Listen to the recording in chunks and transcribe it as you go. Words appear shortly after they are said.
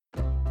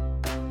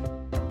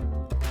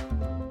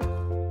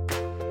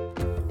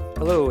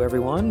Hello,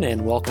 everyone,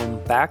 and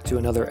welcome back to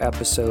another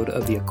episode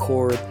of the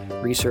Accord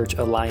Research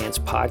Alliance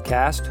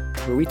podcast,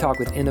 where we talk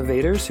with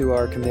innovators who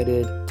are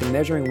committed to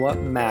measuring what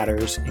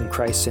matters in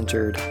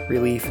Christ-centered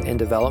relief and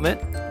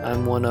development.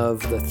 I'm one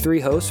of the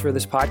three hosts for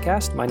this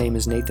podcast. My name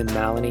is Nathan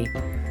Maloney.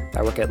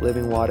 I work at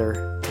Living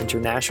Water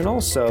International,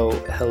 so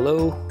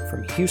hello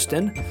from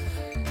Houston.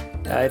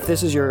 If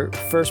this is your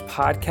first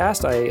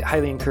podcast, I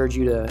highly encourage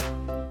you to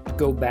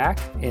go back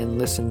and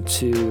listen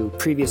to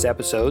previous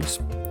episodes.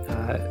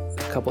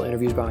 A couple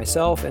interviews by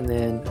myself, and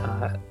then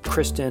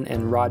Kristen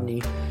and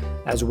Rodney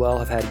as well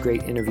have had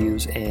great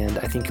interviews, and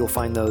I think you'll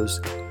find those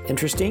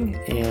interesting.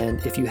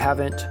 And if you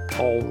haven't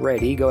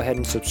already, go ahead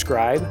and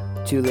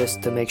subscribe to this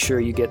to make sure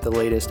you get the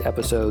latest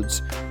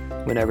episodes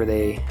whenever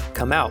they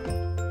come out.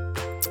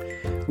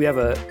 We have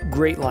a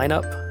great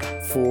lineup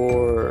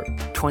for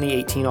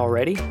 2018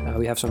 already.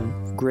 We have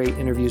some great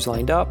interviews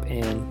lined up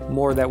and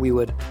more that we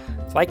would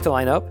like to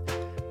line up,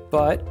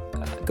 but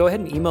go ahead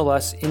and email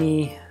us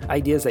any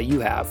ideas that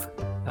you have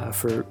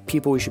for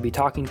people we should be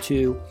talking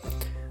to,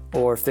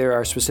 or if there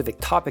are specific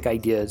topic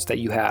ideas that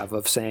you have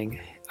of saying,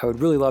 I would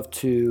really love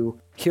to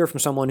hear from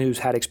someone who's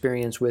had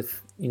experience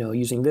with,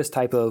 using this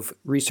type of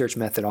research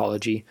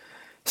methodology.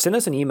 Send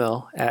us an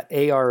email at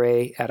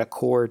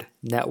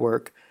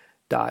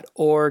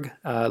ara@accordnetwork.org.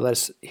 Let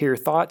us hear your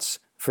thoughts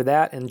for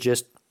that and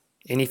just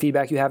any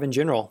feedback you have in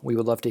general. We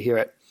would love to hear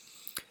it.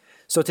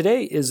 So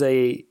today is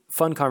a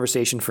fun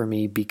conversation for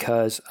me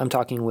because I'm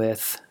talking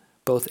with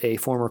both a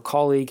former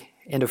colleague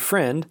and a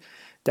friend,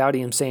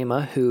 Daudi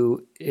Msseemmaa,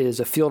 who is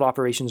a field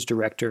operations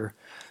director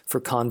for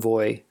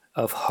Convoy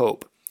of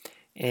Hope.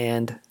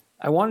 And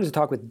I wanted to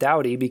talk with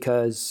Daudi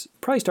because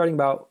probably starting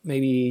about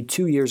maybe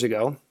 2 years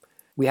ago,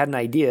 we had an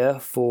idea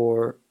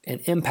for an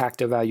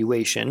impact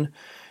evaluation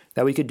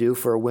that we could do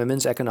for a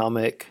women's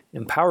economic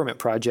empowerment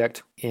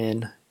project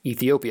in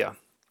Ethiopia.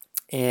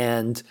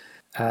 And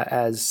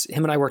as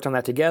him and I worked on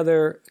that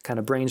together, kind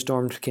of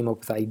brainstormed, came up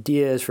with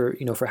ideas for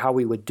how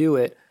we would do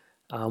it.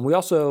 We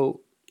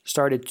also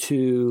started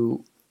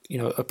to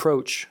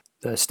approach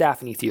the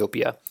staff in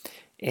Ethiopia,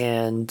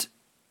 and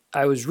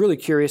I was really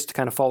curious to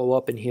kind of follow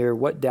up and hear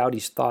what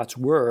Daudi's thoughts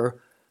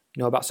were,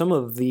 about some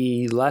of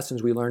the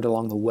lessons we learned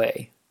along the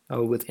way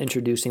with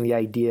introducing the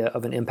idea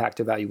of an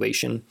impact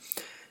evaluation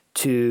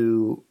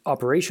to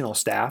operational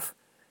staff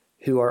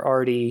who are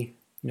already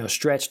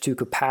stretched to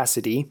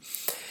capacity.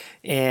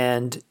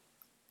 And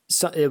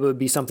so it would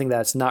be something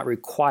that's not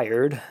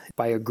required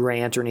by a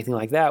grant or anything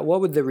like that. What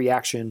would the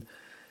reaction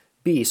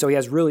be? So he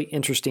has really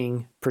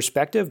interesting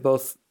perspective,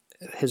 both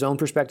his own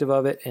perspective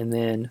of it and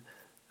then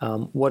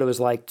what it was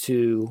like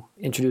to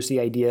introduce the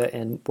idea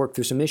and work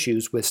through some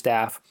issues with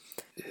staff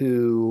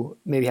who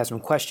maybe have some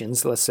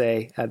questions, let's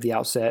say, at the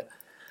outset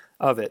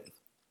of it.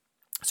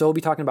 So we'll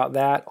be talking about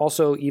that.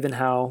 Also, even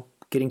how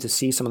getting to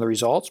see some of the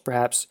results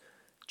perhaps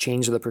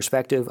change the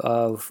perspective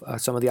of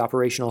some of the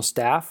operational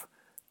staff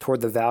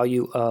toward the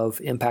value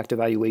of impact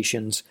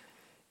evaluations.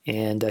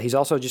 And he's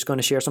also just going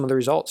to share some of the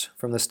results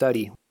from the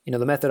study.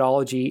 The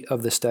methodology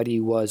of the study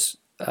was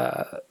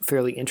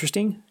fairly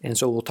interesting, and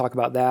so we'll talk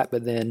about that,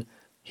 but then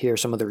hear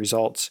some of the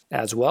results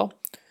as well.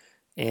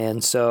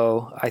 And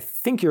so I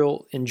think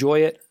you'll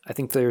enjoy it. I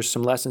think there's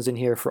some lessons in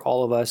here for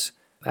all of us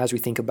as we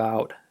think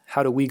about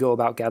how do we go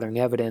about gathering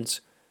evidence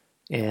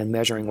and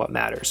measuring what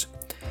matters.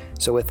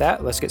 So with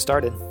that, let's get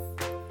started.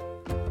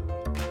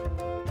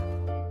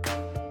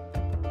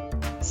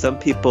 Some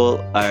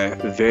people are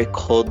very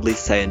coldly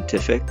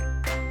scientific,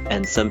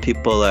 and some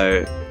people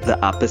are the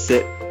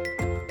opposite.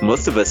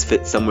 Most of us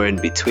fit somewhere in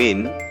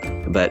between,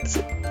 but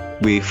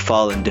we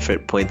fall in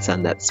different points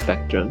on that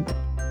spectrum.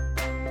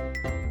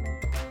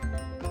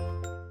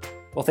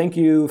 Well, thank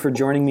you for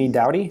joining me,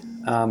 Daudi.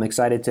 I'm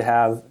excited to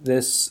have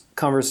this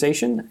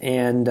conversation,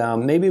 and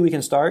maybe we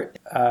can start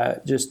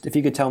just if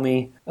you could tell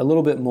me a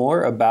little bit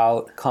more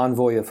about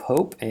Convoy of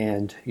Hope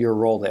and your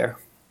role there.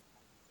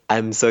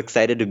 I'm so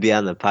excited to be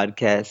on the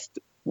podcast.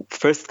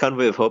 First,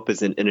 Convoy of Hope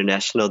is an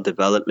international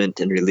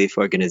development and relief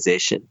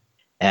organization,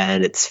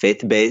 and it's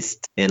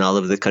faith-based in all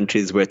of the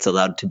countries where it's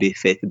allowed to be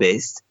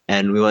faith-based,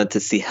 and we want to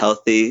see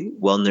healthy,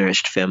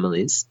 well-nourished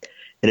families.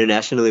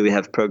 Internationally, we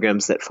have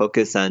programs that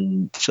focus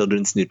on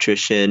children's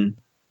nutrition,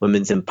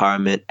 women's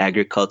empowerment,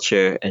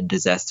 agriculture, and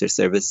disaster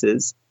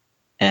services.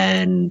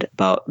 And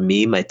about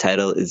me, my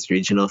title is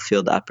Regional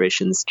Field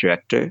Operations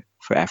Director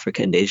for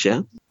Africa and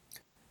Asia.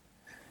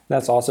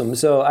 That's awesome.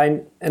 So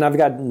I've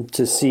gotten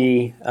to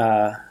see,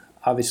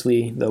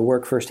 obviously, the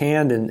work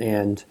firsthand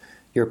and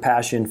your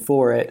passion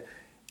for it.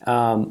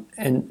 And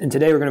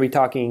today we're going to be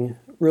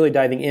really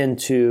diving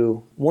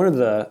into one of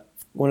the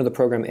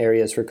program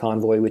areas for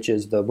Convoy, which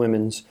is the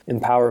Women's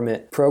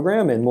Empowerment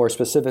Program, and more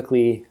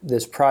specifically,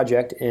 this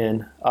project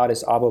in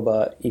Addis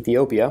Ababa,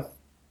 Ethiopia.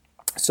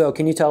 So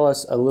can you tell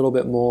us a little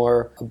bit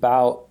more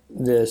about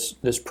this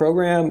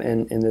program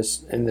and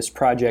this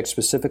project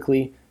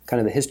specifically, kind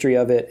of the history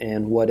of it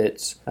and what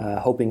it's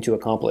hoping to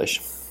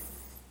accomplish?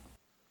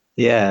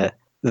 Yeah,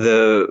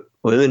 the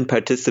women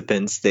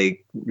participants,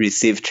 they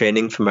receive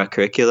training from our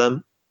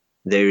curriculum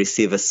They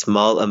receive a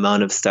small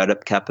amount of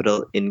startup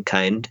capital in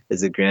kind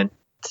as a grant,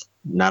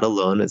 not a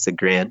loan, as a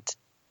grant.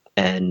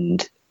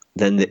 And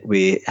then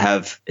we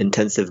have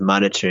intensive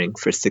monitoring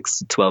for 6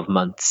 to 12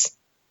 months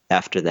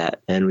after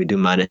that. And we do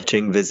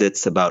monitoring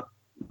visits about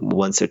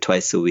once or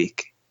twice a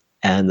week.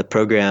 And the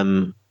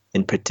program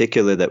in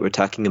particular that we're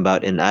talking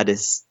about in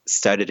Addis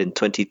started in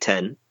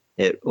 2010.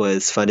 It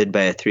was funded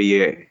by a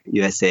 3-year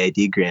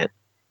USAID grant.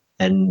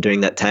 And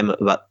during that time,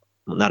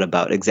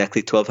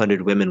 exactly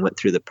 1,200 women went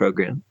through the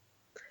program.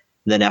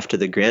 And then after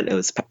the grant, it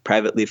was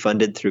privately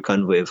funded through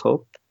Convoy of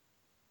Hope.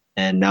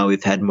 And now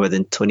we've had more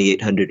than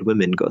 2,800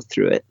 women go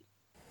through it.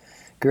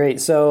 Great.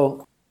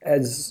 So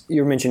as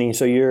you're mentioning,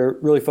 so you're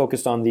really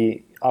focused on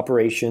the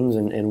operations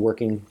and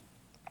working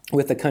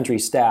with the country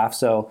staff.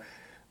 So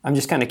I'm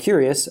just kind of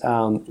curious,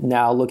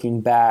 now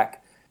looking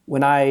back,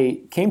 when I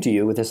came to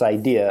you with this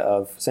idea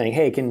of saying,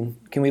 hey, can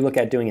we look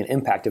at doing an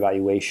impact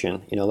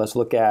evaluation? Let's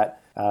look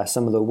at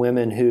some of the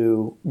women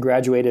who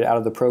graduated out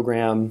of the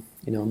program,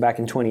 back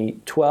in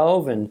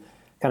 2012 and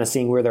kind of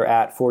seeing where they're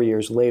at 4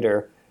 years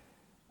later.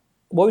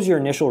 What was your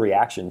initial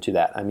reaction to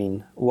that? I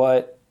mean,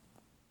 what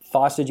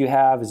thoughts did you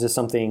have? Is this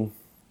something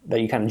that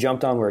you kind of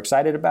jumped on, were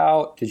excited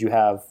about? Did you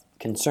have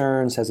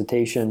concerns,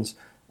 hesitations?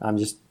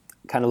 Just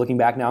kind of looking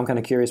back now, I'm kind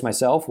of curious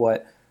myself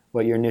what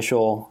your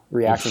initial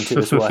reaction to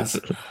this was.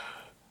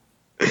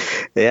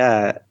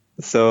 Yeah.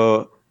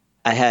 So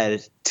I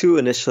had 2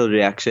 initial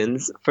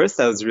reactions. First,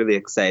 I was really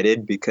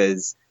excited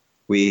because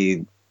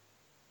we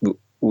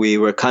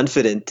were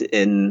confident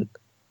in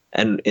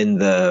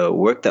the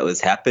work that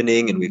was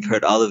happening, and we've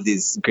heard all of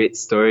these great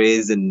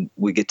stories, and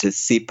we get to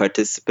see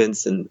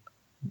participants and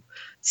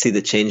see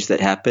the change that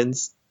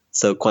happens.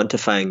 So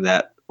quantifying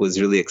that was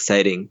really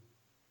exciting.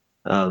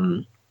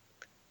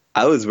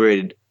 I was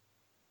worried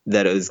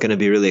that it was going to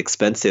be really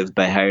expensive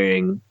by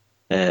hiring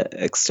an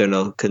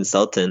external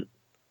consultant,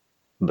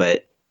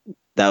 but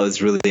that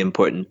was really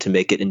important to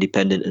make it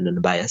independent and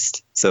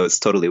unbiased. So it's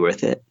totally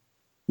worth it.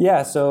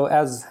 Yeah. So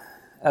as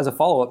a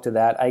follow-up to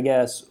that, I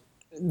guess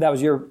that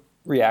was your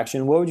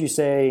reaction. What would you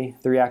say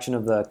the reaction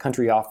of the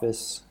country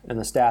office and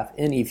the staff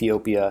in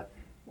Ethiopia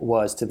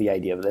was to the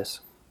idea of this?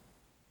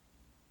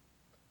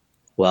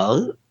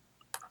 Well,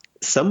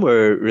 some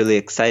were really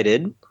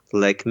excited,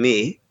 like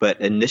me,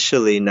 but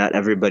initially not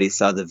everybody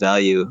saw the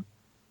value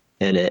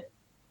in it.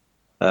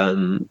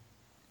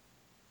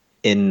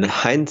 In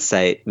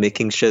hindsight,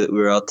 making sure that we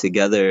were all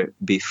together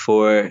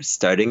before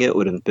starting it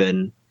would have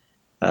been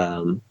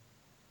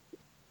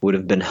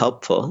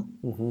helpful.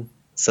 Mm-hmm.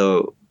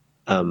 So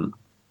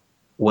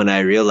when I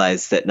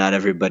realized that not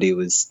everybody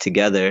was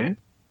together,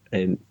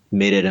 I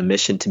made it a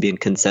mission to be in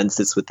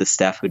consensus with the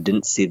staff who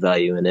didn't see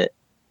value in it.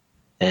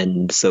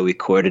 And so we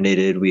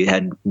coordinated, we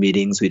had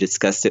meetings, we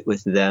discussed it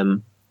with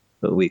them,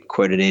 but we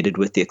coordinated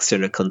with the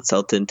external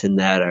consultant in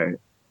that, our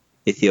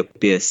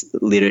Ethiopia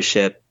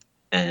leadership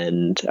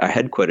and our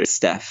headquarters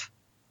staff.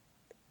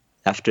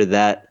 After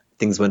that,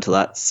 things went a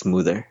lot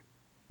smoother.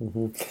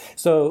 Mm-hmm.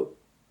 So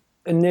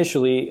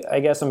initially,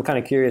 I guess I'm kind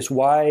of curious,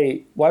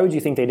 why would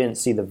you think they didn't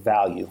see the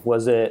value?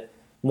 Was it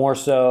more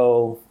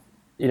so,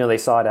 they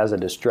saw it as a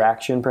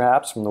distraction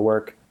perhaps from the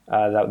work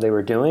that they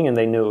were doing and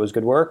they knew it was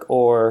good work?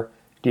 Or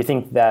do you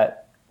think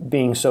that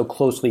being so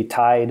closely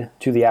tied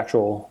to the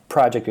actual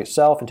project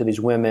itself and to these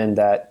women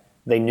that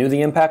they knew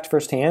the impact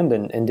firsthand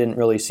and didn't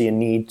really see a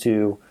need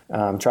to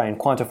try and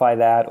quantify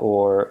that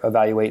or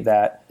evaluate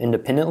that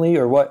independently?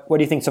 Or what do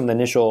you think some of the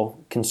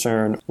initial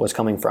concern was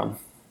coming from?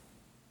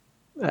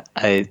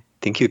 I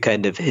think you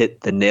kind of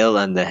hit the nail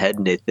on the head,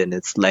 Nathan.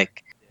 It's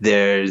like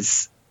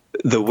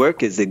the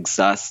work is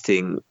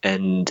exhausting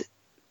and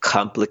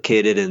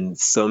complicated and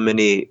so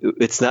many,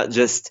 it's not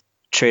just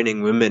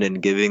training women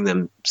and giving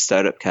them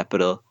startup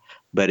capital,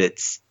 but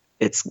it's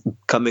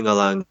coming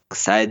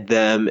alongside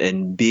them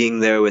and being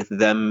there with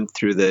them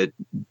through the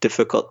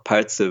difficult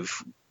parts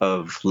of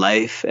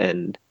life.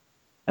 And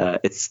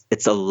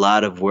it's a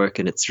lot of work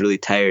and it's really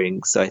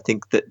tiring. So I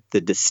think that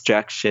the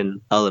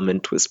distraction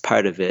element was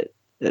part of it.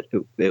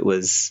 It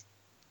was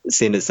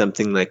seen as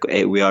something like,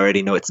 hey, we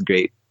already know it's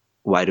great.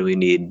 Why do we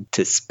need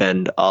to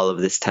spend all of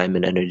this time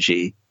and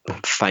energy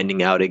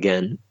finding out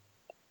again?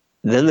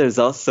 Then there's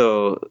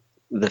also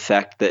the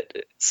fact that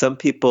some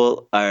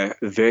people are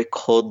very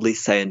coldly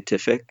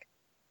scientific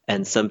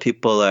and some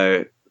people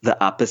are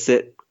the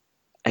opposite.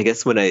 I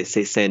guess when I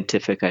say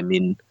scientific, I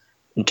mean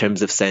in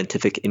terms of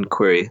scientific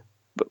inquiry,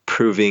 but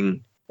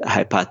proving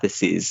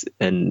hypotheses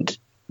and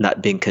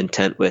not being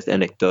content with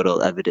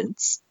anecdotal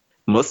evidence.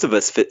 Most of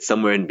us fit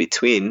somewhere in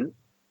between,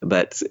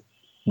 but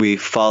we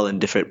fall in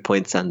different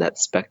points on that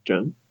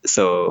spectrum.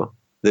 So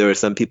there were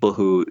some people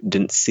who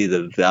didn't see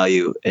the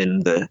value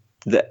in the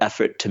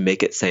effort to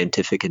make it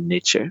scientific in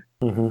nature.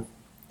 Mm-hmm.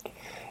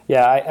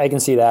 Yeah, I can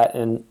see that.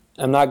 And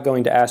I'm not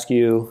going to ask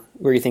you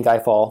where you think I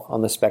fall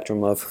on the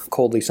spectrum of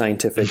coldly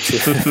scientific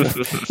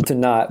to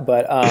not.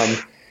 But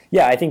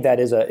yeah, I think that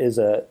is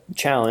a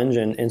challenge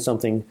and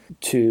something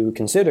to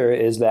consider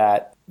is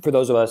that for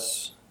those of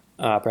us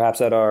perhaps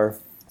that are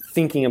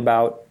thinking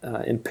about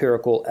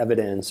empirical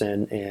evidence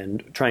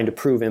and trying to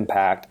prove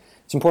impact,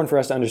 it's important for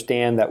us to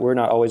understand that we're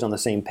not always on the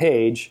same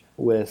page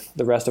with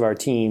the rest of our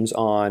teams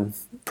on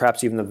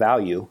perhaps even the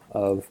value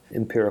of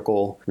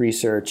empirical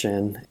research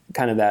and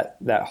kind of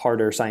that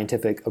harder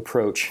scientific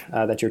approach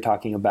that you're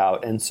talking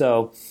about. And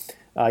so,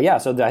 so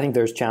I think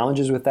there's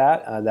challenges with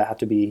that that have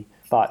to be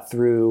thought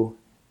through.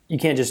 You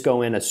can't just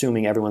go in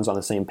assuming everyone's on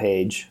the same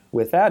page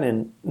with that,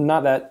 and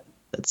not that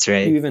that's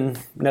right. You even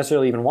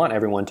necessarily even want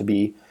everyone to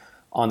be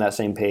on that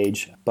same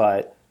page,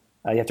 but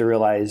you have to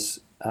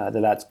realize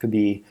that could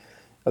be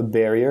a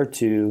barrier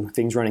to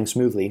things running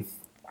smoothly.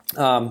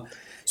 We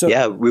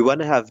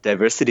want to have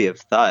diversity of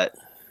thought,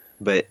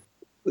 but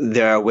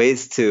there are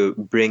ways to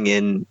bring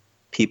in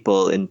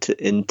people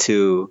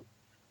into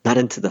not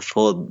into the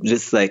fold,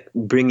 just like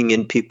bringing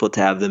in people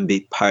to have them be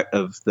part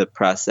of the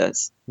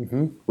process,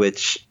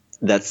 which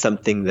that's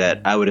something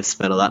that I would have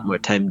spent a lot more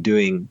time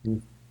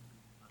doing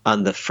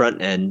on the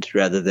front end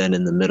rather than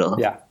in the middle.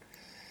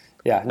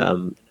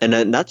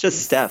 And not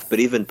just staff, but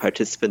even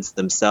participants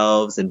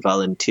themselves and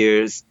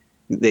volunteers.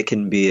 They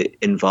can be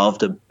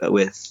involved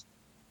with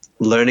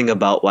learning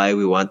about why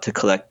we want to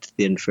collect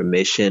the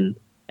information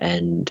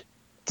and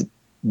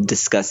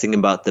discussing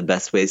about the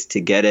best ways to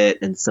get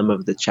it and some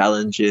of the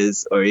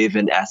challenges, or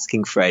even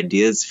asking for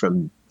ideas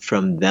from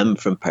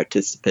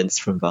participants,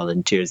 from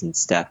volunteers and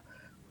staff.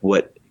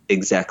 What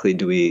exactly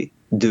do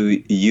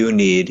you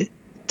need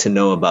to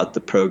know about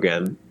the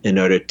program in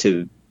order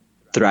to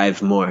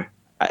thrive more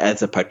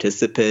as a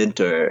participant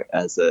or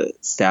as a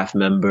staff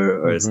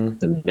member or as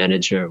the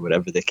manager or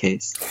whatever the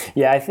case?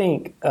 Yeah, I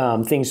think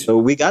things... So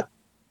we got...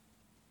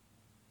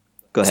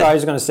 Go ahead. So I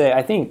was going to say,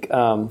 I think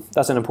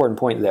that's an important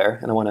point there,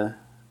 and I want to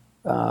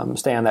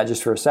stay on that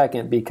just for a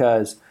second,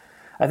 because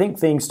I think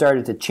things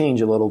started to change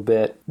a little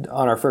bit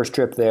on our first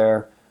trip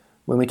there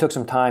when we took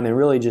some time and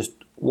really just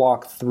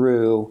walked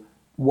through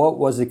what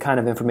was the kind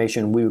of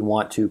information we would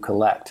want to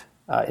collect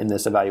in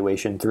this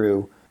evaluation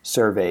through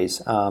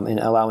surveys, and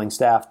allowing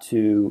staff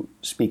to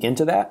speak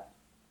into that.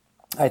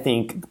 I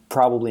think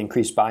probably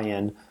increased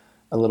buy-in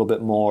a little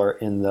bit more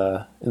in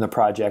the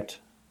project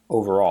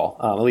overall.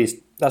 At least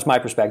that's my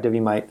perspective.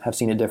 You might have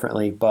seen it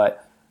differently,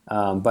 but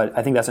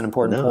I think that's an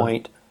important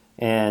point,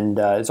 and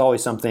it's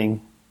always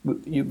something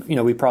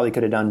we probably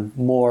could have done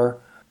more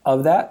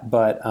of that,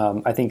 but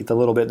I think the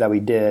little bit that we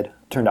did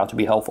turned out to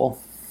be helpful.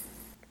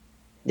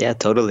 Yeah,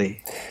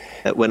 totally.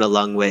 That went a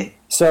long way.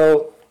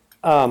 So,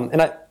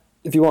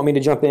 if you want me to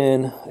jump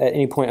in at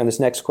any point on this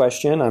next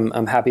question,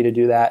 I'm happy to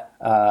do that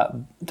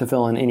to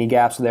fill in any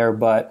gaps there.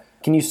 But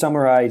can you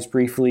summarize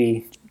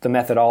briefly the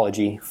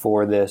methodology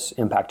for this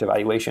impact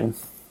evaluation?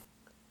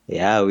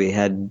 Yeah, we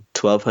had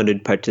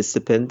 1,200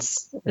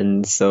 participants,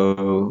 and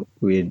so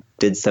we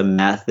did some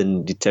math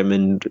and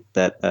determined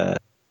that a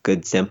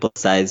good sample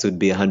size would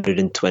be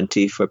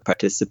 120 for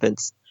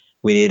participants.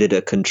 We needed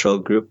a control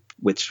group,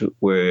 which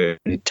were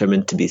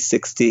determined to be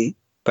 60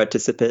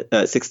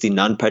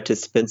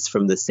 non-participants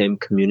from the same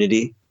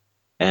community,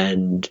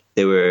 and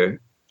they were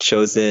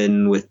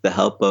chosen with the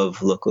help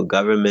of local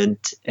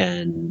government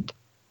and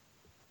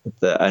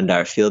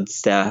our field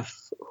staff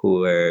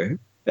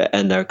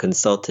and our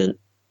consultant.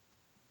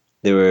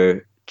 They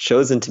were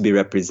chosen to be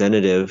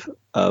representative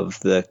of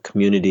the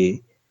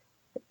community,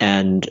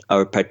 and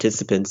our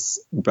participants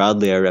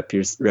broadly are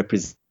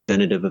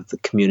representative of the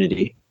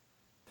community.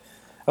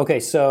 Okay,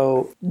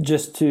 so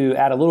just to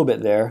add a little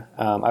bit there,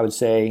 I would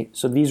say,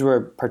 so these were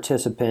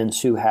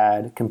participants who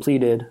had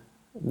completed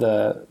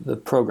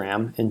the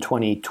program in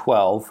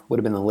 2012, would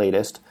have been the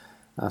latest,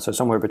 so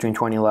somewhere between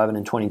 2011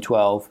 and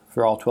 2012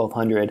 for all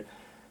 1,200.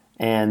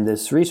 And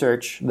this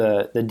research,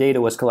 the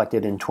data was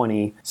collected in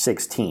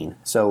 2016,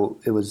 so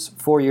it was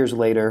 4 years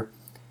later.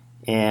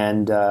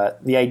 And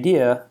the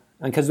idea,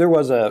 because there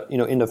was a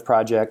end of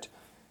project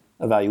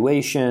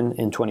evaluation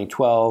in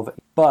 2012,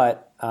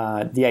 but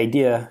the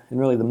idea and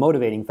really the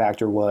motivating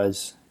factor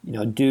was,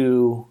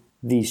 do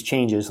these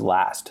changes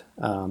last?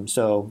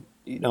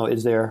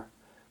 Is there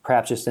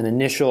perhaps just an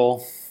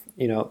initial,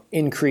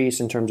 increase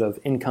in terms of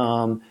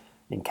income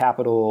and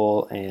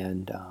capital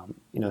and,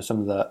 some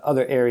of the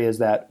other areas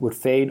that would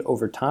fade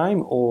over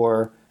time,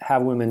 or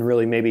have women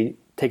really maybe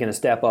taken a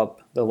step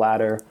up the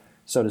ladder,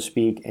 so to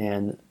speak,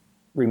 and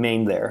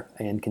remained there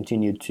and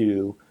continued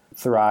to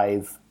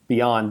thrive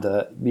beyond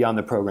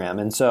the program?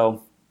 And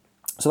so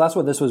that's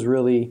what this was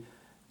really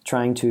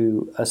trying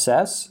to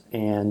assess.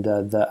 And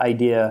the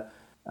idea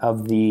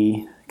of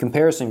the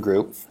comparison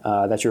group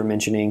that you were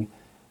mentioning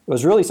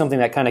was really something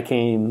that kind of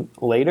came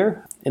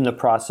later in the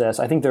process.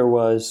 I think there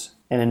was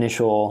an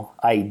initial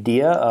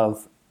idea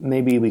of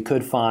maybe we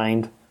could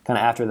find kind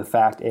of after the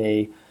fact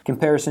a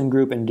comparison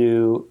group and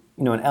do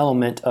an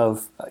element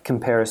of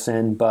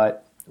comparison.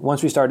 But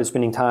once we started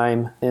spending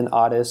time in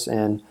Addis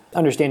and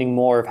understanding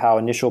more of how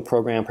initial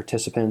program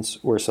participants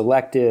were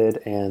selected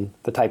and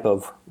the type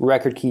of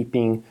record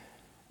keeping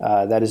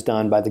that is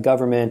done by the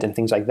government and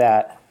things like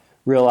that,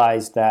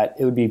 realized that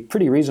it would be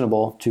pretty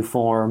reasonable to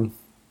form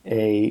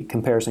a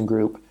comparison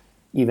group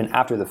even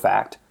after the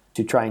fact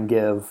to try and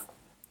give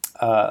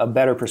a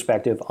better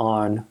perspective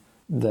on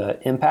the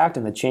impact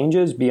and the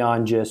changes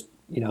beyond just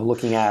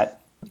looking at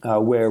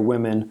where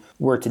women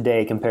were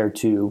today compared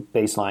to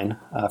baseline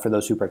for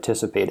those who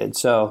participated.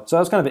 So that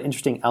was kind of an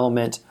interesting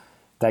element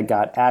that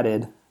got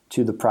added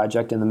to the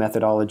project and the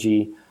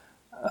methodology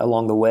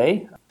along the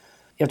way.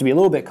 You have to be a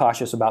little bit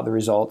cautious about the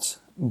results,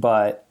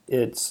 but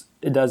it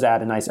does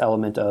add a nice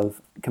element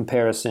of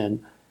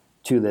comparison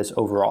to this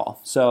overall.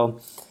 So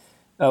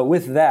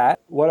with that,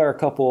 what are a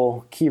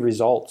couple key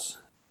results?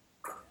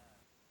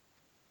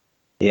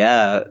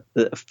 Yeah,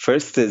 the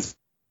first is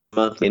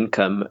monthly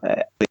income.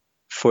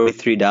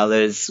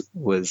 $43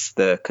 was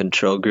the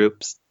control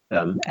group's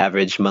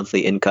average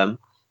monthly income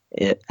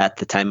at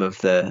the time of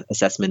the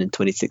assessment in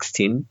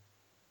 2016.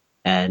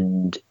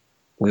 And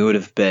we would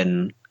have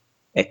been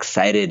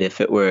excited if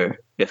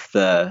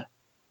the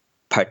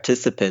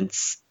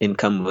participants'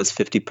 income was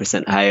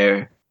 50%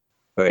 higher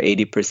or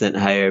 80%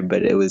 higher,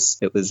 but it was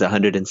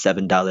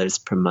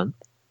 $107 per month.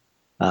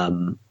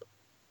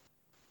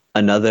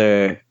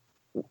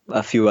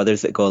 A few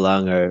others that go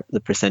along are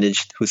the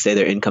percentage who say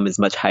their income is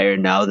much higher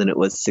now than it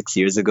was 6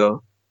 years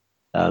ago.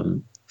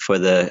 For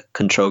the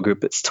control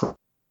group, it's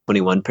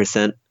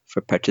 21%.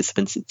 For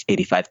participants, it's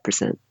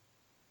 85%.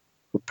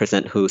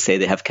 Percent who say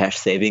they have cash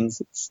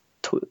savings, it's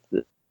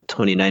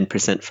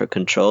 29% for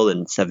control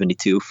and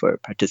 72% for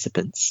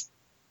participants.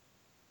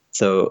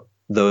 So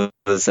those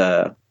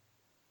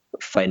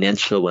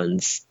financial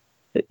ones,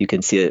 you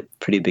can see a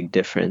pretty big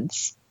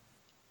difference.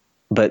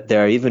 But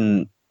there are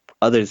even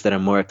others that are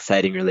more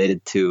exciting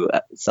related to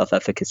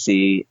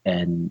self-efficacy,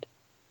 and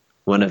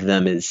one of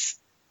them is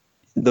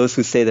those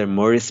who say they're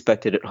more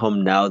respected at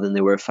home now than they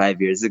were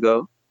 5 years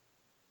ago.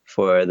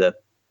 For the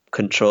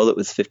control, it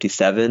was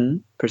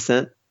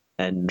 57%,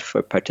 and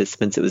for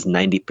participants, it was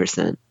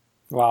 90%.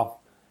 Wow.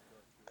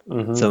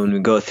 Mm-hmm. So when we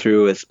go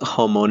through with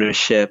home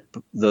ownership,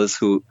 those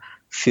who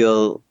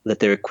feel that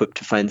they're equipped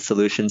to find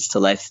solutions to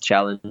life's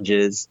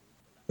challenges,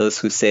 those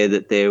who say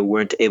that they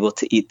weren't able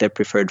to eat their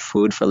preferred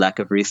food for lack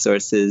of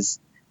resources,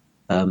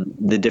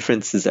 the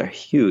differences are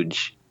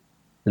huge.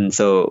 And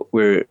so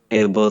we're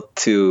able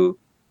to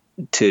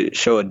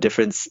show a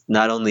difference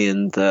not only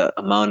in the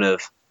amount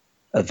of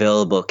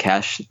available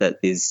cash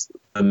that these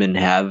women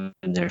have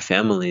in their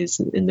families,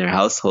 in their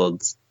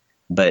households,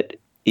 but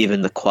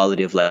even the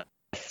quality of life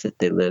that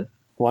they live.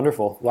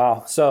 Wonderful.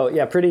 Wow. So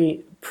yeah,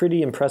 pretty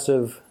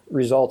impressive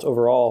results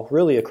overall,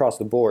 really across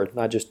the board,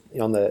 not just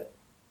on the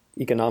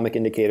economic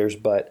indicators,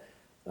 but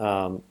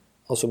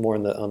also more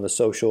on the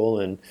social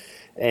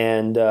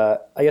and I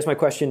guess my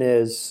question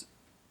is,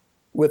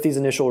 with these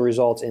initial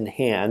results in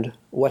hand,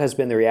 what has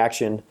been the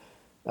reaction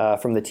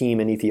from the team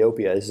in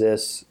Ethiopia? Is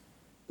this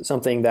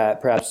something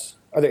that perhaps,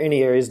 are there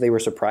any areas they were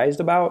surprised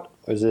about?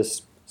 Or is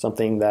this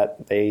something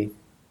that they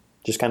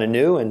just kind of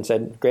knew and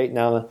said, great,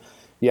 now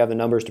you have the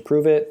numbers to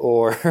prove it?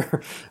 Or,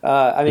 what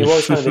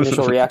was kind of the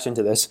initial reaction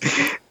to this?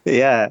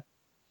 Yeah.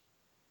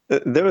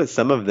 There was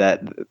some of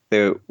that.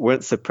 They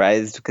weren't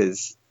surprised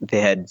because they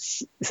had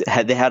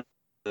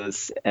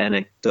those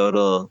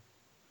anecdotal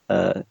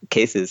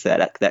cases,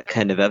 that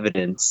kind of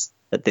evidence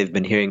that they've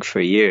been hearing for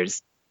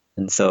years.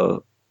 And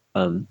so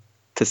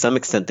to some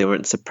extent they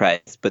weren't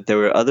surprised, but there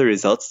were other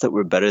results that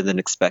were better than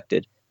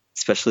expected,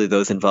 especially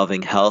those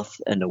involving health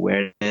and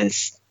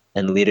awareness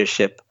and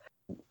leadership.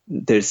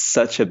 There's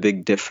such a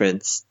big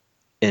difference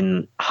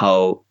in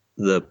how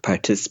the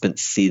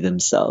participants see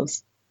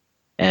themselves.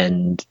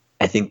 And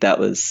I think that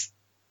was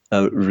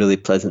a really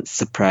pleasant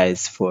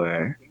surprise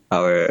for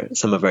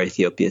some of our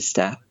Ethiopia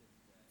staff.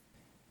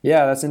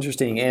 Yeah, that's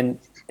interesting. And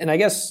I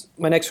guess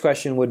my next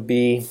question would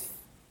be,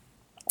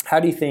 how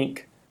do you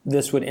think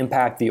this would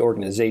impact the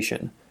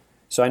organization?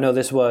 So I know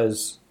this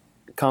was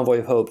Convoy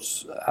of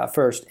Hope's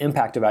first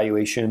impact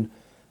evaluation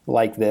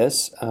like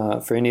this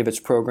for any of its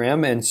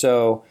program. And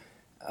so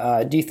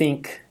do you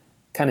think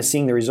kind of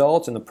seeing the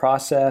results and the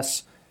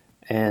process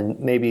and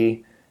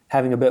maybe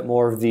having a bit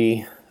more of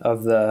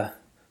the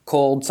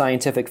cold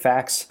scientific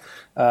facts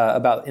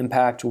about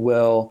impact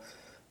will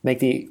make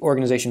the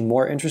organization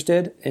more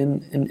interested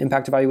in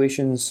impact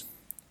evaluations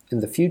in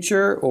the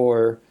future?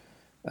 Or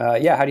how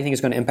do you think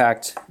it's going to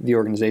impact the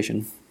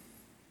organization?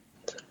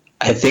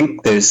 I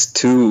think there's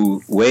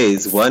two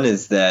ways. One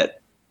is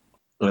that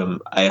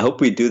I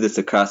hope we do this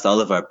across all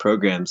of our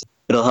programs.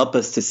 It'll help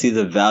us to see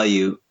the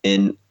value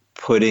in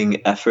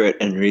putting effort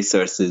and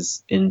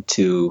resources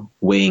into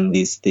weighing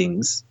these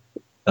things,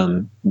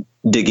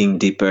 digging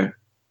deeper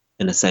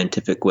in a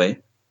scientific way.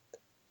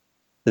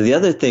 The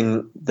other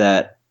thing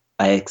that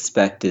I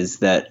expect is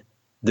that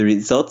the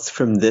results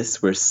from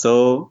this were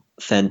so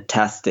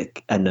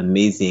fantastic and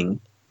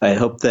amazing. I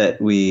hope that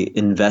we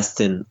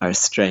invest in our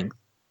strength.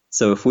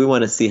 So if we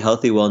want to see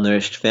healthy,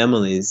 well-nourished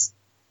families,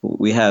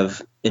 we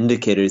have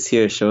indicators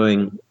here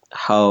showing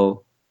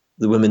how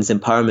the Women's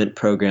Empowerment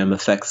Program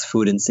affects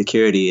food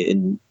insecurity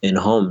in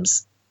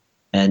homes.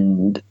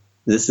 And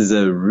this is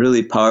a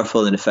really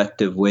powerful and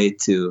effective way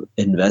to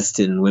invest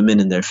in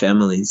women and their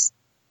families.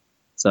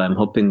 So I'm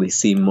hoping we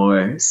see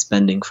more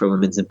spending for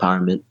women's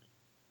empowerment.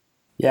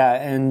 Yeah,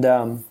 and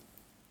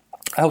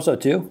I hope so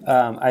too.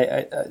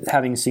 I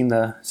having seen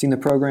the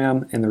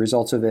program and the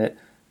results of it,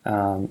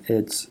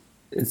 it's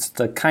it's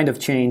the kind of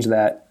change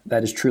that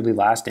is truly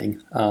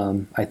lasting,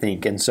 I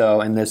think. And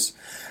this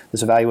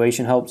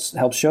evaluation helps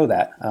show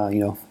that,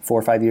 4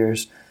 or 5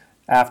 years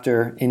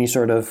after any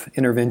sort of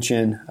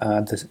intervention,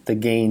 the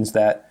gains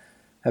that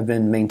have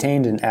been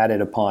maintained and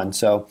added upon.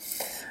 So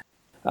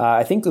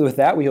I think with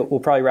that, we'll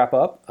probably wrap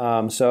up.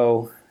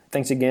 So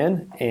thanks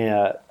again.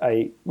 And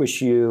I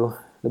wish you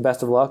the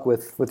best of luck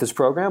with this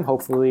program.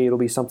 Hopefully it'll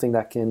be something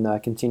that can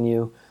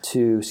continue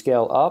to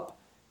scale up.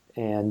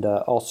 And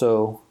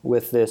also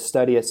with this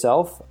study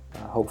itself,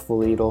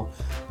 hopefully it'll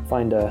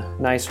find a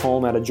nice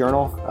home at a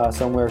journal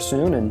somewhere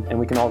soon, and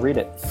we can all read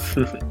it.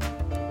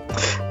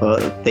 Well,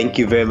 thank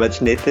you very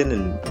much, Nathan,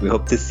 and we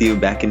hope to see you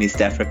back in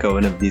East Africa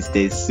one of these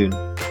days soon.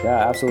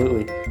 Yeah,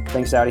 absolutely.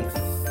 Thanks, Daudi.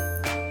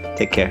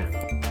 Take care.